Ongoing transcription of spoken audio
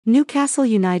Newcastle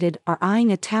United are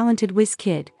eyeing a talented whiz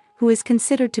kid, who is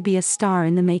considered to be a star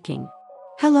in the making.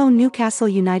 Hello Newcastle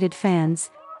United fans,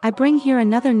 I bring here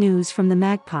another news from the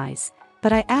Magpies,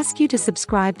 but I ask you to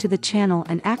subscribe to the channel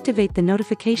and activate the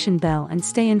notification bell and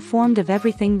stay informed of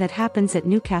everything that happens at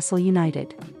Newcastle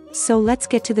United. So let's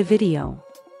get to the video.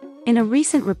 In a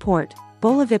recent report,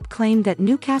 Bolavip claimed that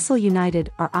Newcastle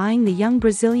United are eyeing the young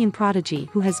Brazilian prodigy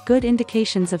who has good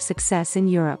indications of success in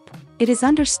Europe. It is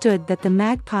understood that the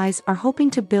Magpies are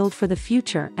hoping to build for the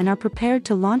future and are prepared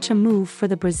to launch a move for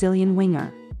the Brazilian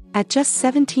winger. At just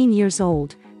 17 years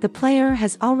old, the player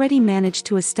has already managed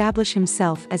to establish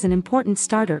himself as an important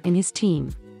starter in his team.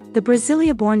 The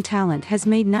Brasilia-born talent has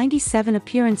made 97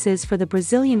 appearances for the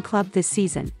Brazilian club this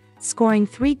season, scoring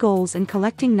 3 goals and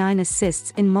collecting 9 assists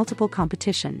in multiple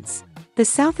competitions. The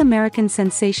South American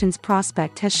sensation's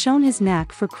prospect has shown his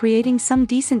knack for creating some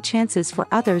decent chances for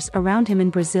others around him in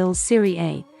Brazil's Serie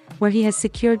A, where he has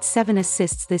secured 7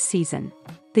 assists this season.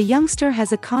 The youngster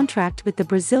has a contract with the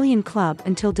Brazilian club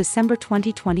until December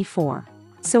 2024.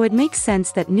 So it makes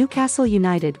sense that Newcastle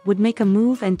United would make a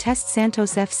move and test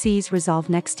Santos FC's resolve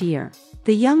next year.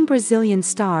 The young Brazilian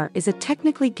star is a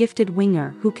technically gifted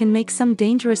winger who can make some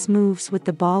dangerous moves with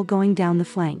the ball going down the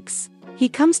flanks. He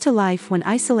comes to life when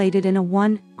isolated in a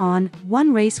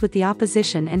one-on-one race with the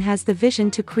opposition and has the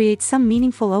vision to create some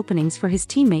meaningful openings for his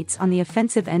teammates on the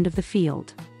offensive end of the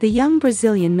field. The young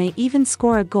Brazilian may even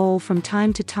score a goal from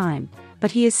time to time,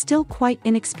 but he is still quite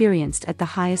inexperienced at the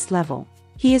highest level.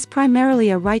 He is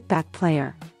primarily a right-back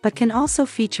player, but can also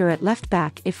feature at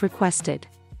left-back if requested.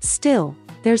 Still,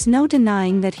 there's no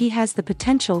denying that he has the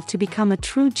potential to become a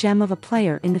true gem of a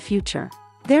player in the future.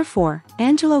 Therefore,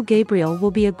 Angelo Gabriel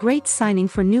will be a great signing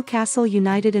for Newcastle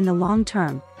United in the long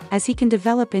term, as he can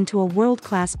develop into a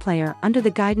world-class player under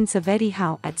the guidance of Eddie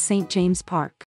Howe at St. James Park.